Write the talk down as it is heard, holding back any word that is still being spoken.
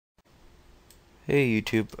Hey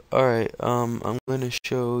YouTube. Alright, I'm gonna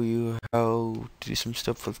show you how to do some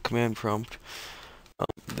stuff with command prompt.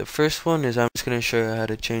 The first one is I'm just gonna show you how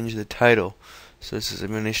to change the title. So this is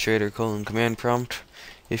administrator command prompt.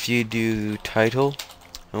 If you do title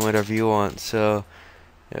and whatever you want, so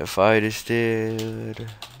if I just did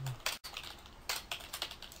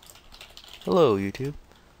hello YouTube,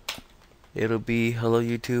 it'll be hello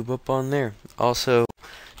YouTube up on there. Also,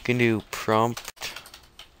 you can do prompt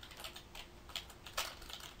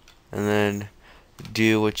and then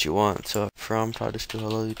do what you want. So prompt, I'll just do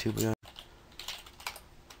hello YouTube again.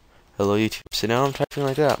 Hello YouTube. So now I'm typing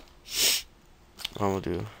like that. I will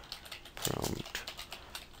do prompt.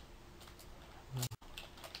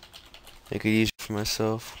 Make it easier for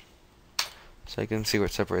myself so I can see where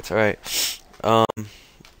it separates. Alright.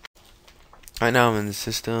 Right now I'm in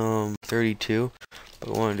system 32, but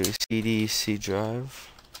I want to do CD, C drive.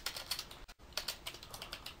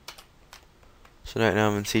 So right now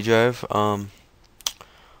I'm in C drive. What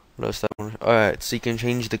else that one? Alright, so you can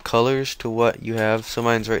change the colors to what you have. So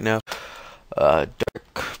mine's right now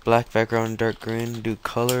dark black background, dark green. Do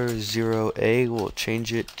color 0A. We'll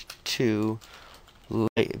change it to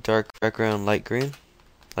dark background, light green,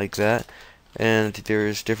 like that. And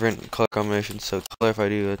there's different color combinations. So color, if I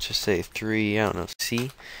do, let's just say 3, I don't know,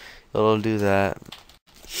 C, it'll do that.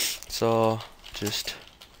 So just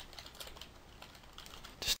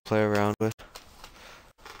play around with.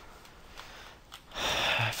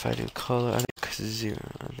 If I do color, I think 0,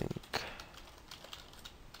 I think.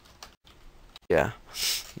 Yeah,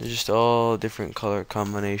 there's just all different color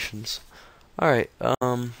combinations. Alright,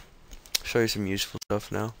 show you some useful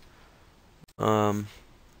stuff now.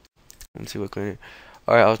 Let's see what can I do.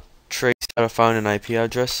 Alright, I'll trace how to find an IP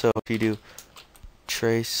address. So if you do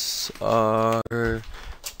trace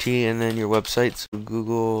RT and then your website, so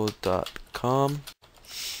google.com.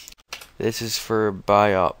 This is for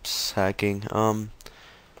BIOS hacking.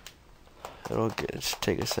 It'll just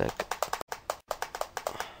take a sec.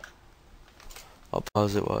 I'll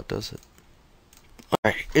pause it while it does it.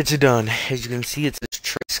 Alright, it's done. As you can see, it says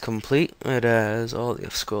trace complete. It has all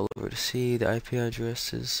the scroll over to see the IP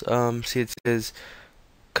addresses. See, it says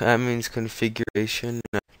that means configuration.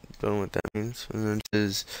 I don't know what that means. And then it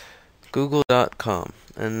says google.com,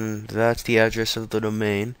 and that's the address of the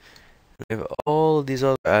domain. We have all of these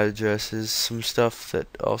other addresses, some stuff that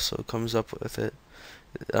also comes up with it.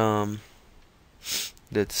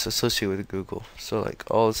 That's associated with Google. So like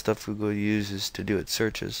all the stuff Google uses to do its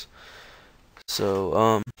searches. So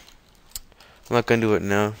I'm not gonna do it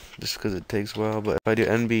now just because it takes a while. But if I do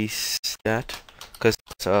NB stat, because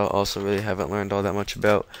I also really haven't learned all that much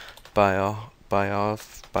about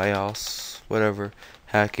BIOS, whatever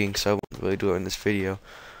hacking, so I won't really do it in this video.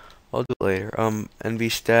 I'll do it later.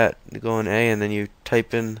 NB stat, go on A, and then you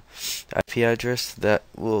type in IP address that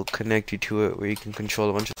will connect you to it, where you can control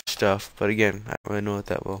a bunch of stuff. But again, I don't really know what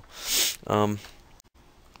that will.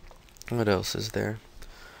 What else is there?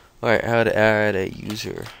 Alright, how to add a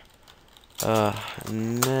user.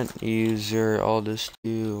 Net user. I'll just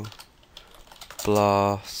do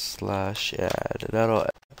blah/add. That'll.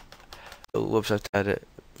 Oh, whoops! I have to add it.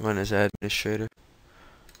 Mine is administrator.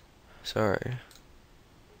 Sorry.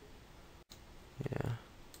 Yeah.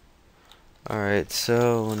 Alright,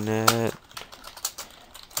 so net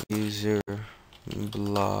user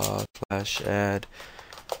blah/add.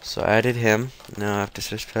 So I added him. Now I have to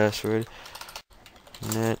set password.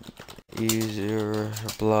 Net user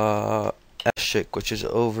blah asterisk, which is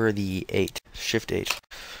over the 8, shift 8.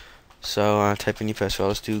 So I'll type in your password.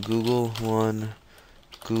 Let's do Google1,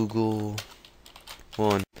 Google1.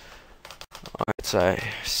 Alright, so I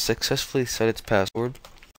successfully set its password.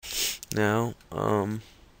 Now, can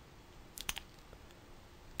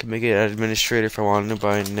make it administrator if I wanted to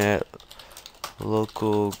by net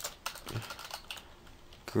local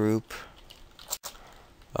group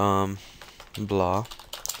blah/add.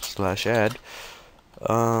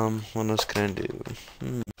 What else can I do?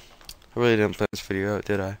 I really didn't plan this video out,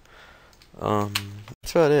 did I?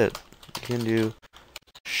 That's about it. You can do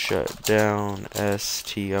shut down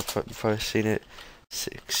st. I've probably seen it.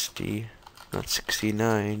 60, not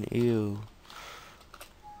 69. Ew.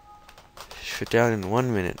 Shut down in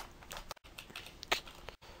 1 minute.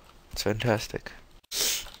 It's fantastic.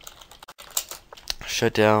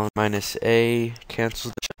 Shut down -A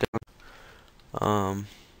cancels the shutdown.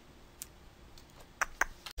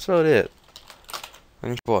 That's about it.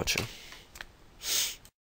 Thanks for watching.